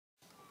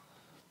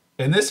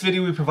In this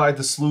video, we provide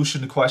the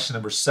solution to question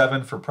number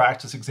 7 for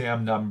practice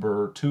exam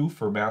number 2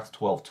 for Math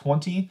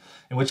 1220,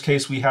 in which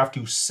case we have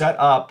to set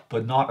up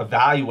but not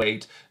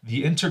evaluate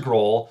the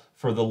integral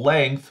for the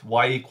length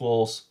y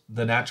equals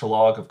the natural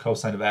log of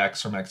cosine of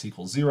x from x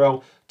equals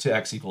 0 to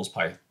x equals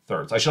pi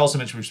thirds. I should also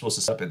mention we're supposed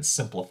to set up and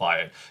simplify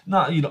it.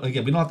 Not,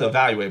 again, we don't have to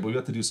evaluate, but we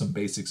have to do some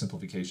basic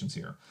simplifications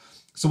here.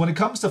 So when it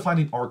comes to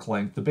finding arc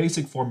length, the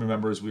basic formula,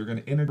 remember, is we're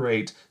going to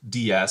integrate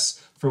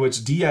ds, for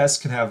which ds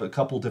can have a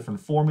couple different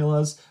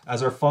formulas.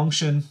 As our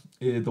function,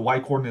 the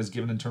y-coordinate is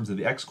given in terms of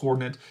the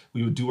x-coordinate,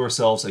 we would do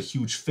ourselves a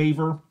huge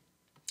favor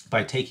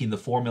by taking the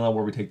formula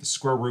where we take the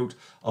square root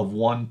of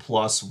 1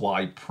 plus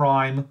y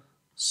prime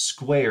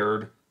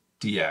squared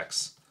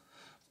dx.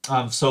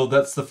 So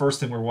that's the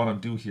first thing we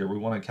want to do here. We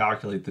want to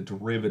calculate the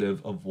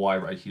derivative of y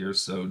right here.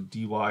 So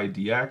dy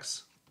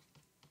dx.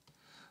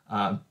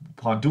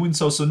 Upon doing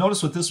so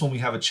notice with this one we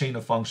have a chain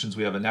of functions.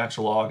 We have a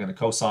natural log and a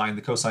cosine.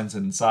 The cosine's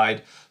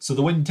inside.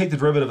 So when you take the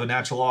derivative of a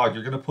natural log,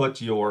 you're going to put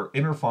your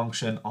inner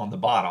function on the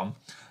bottom.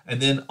 And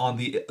then on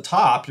the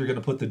top, you're going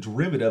to put the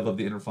derivative of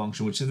the inner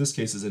function, which in this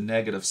case is a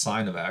negative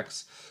sine of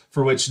x,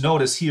 for which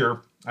notice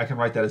here, I can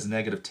write that as a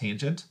negative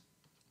tangent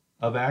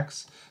of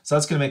x. So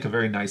that's going to make a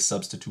very nice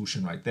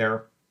substitution right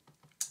there.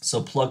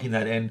 So plugging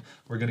that in,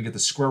 we're going to get the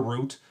square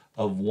root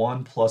of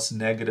 1 plus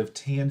negative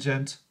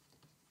tangent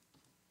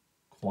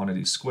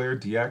quantity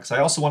squared dx. I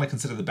also want to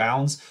consider the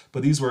bounds,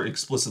 but these were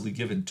explicitly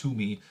given to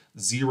me,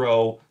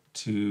 0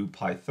 to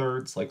pi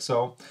thirds, like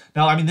so.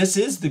 Now, I mean, this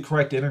is the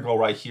correct integral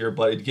right here,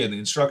 but again, the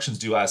instructions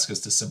do ask us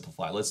to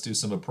simplify. Let's do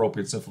some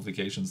appropriate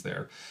simplifications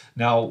there.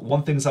 Now,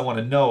 one thing I want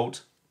to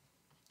note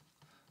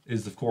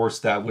is, of course,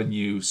 that when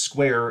you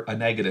square a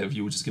negative,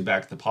 you would just get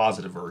back to the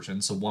positive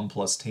version, so 1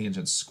 plus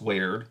tangent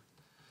squared.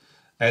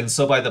 And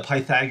so by the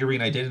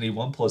Pythagorean identity,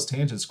 1 plus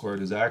tangent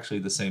squared is actually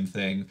the same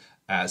thing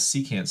as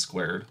secant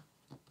squared.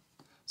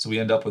 So we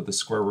end up with the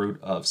square root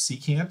of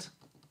secant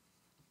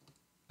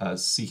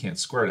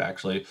squared,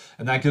 actually.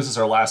 And that gives us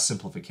our last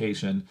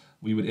simplification.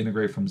 We would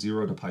integrate from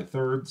 0 to pi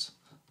thirds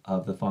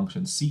of the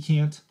function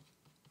secant,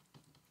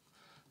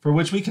 for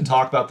which we can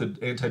talk about the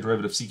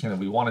antiderivative of secant if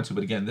we wanted to.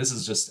 But again, this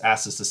is just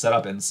asked us to set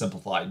up and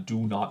simplify.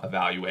 Do not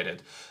evaluate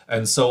it.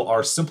 And so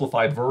our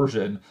simplified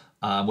version,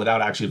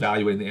 without actually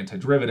evaluating the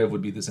antiderivative,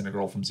 would be this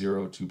integral from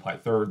 0 to pi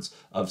thirds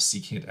of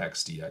secant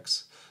x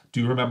dx.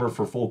 Do remember,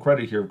 for full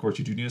credit here, of course,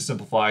 you do need to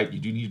simplify it, you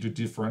do need to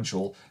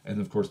differential, and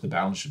of course the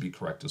bounds should be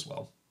correct as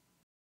well.